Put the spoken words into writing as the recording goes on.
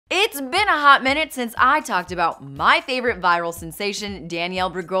It's been a hot minute since I talked about my favorite viral sensation,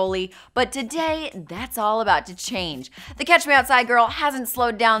 Danielle Bregoli, but today that's all about to change. The Catch Me Outside girl hasn't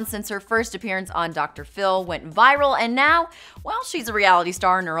slowed down since her first appearance on Dr. Phil went viral, and now, well, she's a reality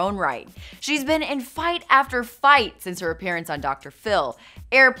star in her own right. She's been in fight after fight since her appearance on Dr. Phil.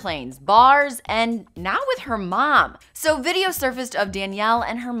 Airplanes, bars, and now with her mom. So video surfaced of Danielle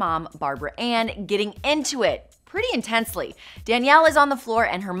and her mom, Barbara Ann, getting into it pretty intensely. Danielle is on the floor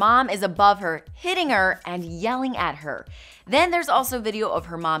and her mom is above her, hitting her and yelling at her. Then there's also video of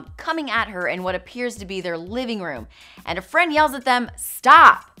her mom coming at her in what appears to be their living room, and a friend yells at them,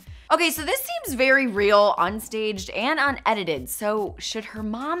 "Stop!" Okay, so this seems very real, unstaged, and unedited, so should her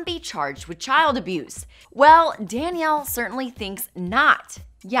mom be charged with child abuse? Well, Danielle certainly thinks not.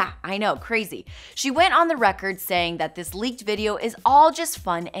 Yeah, I know, crazy. She went on the record saying that this leaked video is all just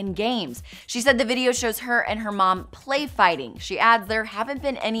fun and games. She said the video shows her and her mom play fighting. She adds there haven't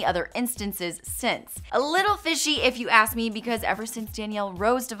been any other instances since. A little fishy if you ask me, because ever since Danielle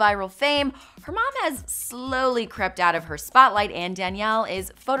rose to viral fame, her mom has slowly crept out of her spotlight and Danielle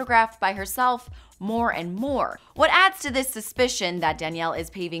is photographed by herself more and more. What adds to this suspicion that Danielle is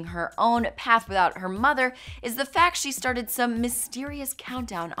paving her own path without her mother is the fact she started some mysterious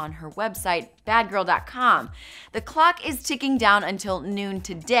countdown on her website, badgirl.com. The clock is ticking down until noon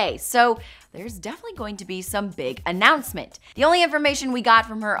today, so there's definitely going to be some big announcement. The only information we got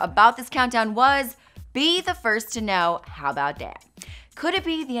from her about this countdown was, "Be the first to know, how about that?" Could it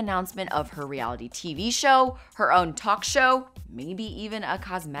be the announcement of her reality TV show, her own talk show, maybe even a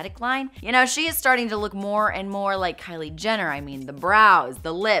cosmetic line? You know, she is starting to look more and more like Kylie Jenner. I mean, the brows,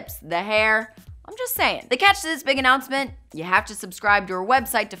 the lips, the hair. I'm just saying. The catch to this big announcement, you have to subscribe to her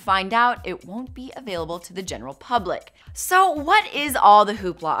website to find out. It won't be available to the general public. So what is all the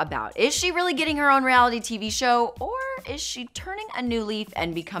hoopla about? Is she really getting her own reality TV show, or is she turning a new leaf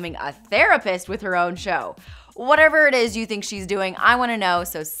and becoming a therapist with her own show? Whatever it is you think she's doing, I want to know,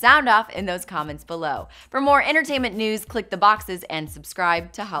 so sound off in those comments below. For more entertainment news, click the boxes and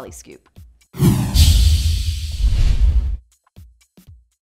subscribe to Holly Scoop.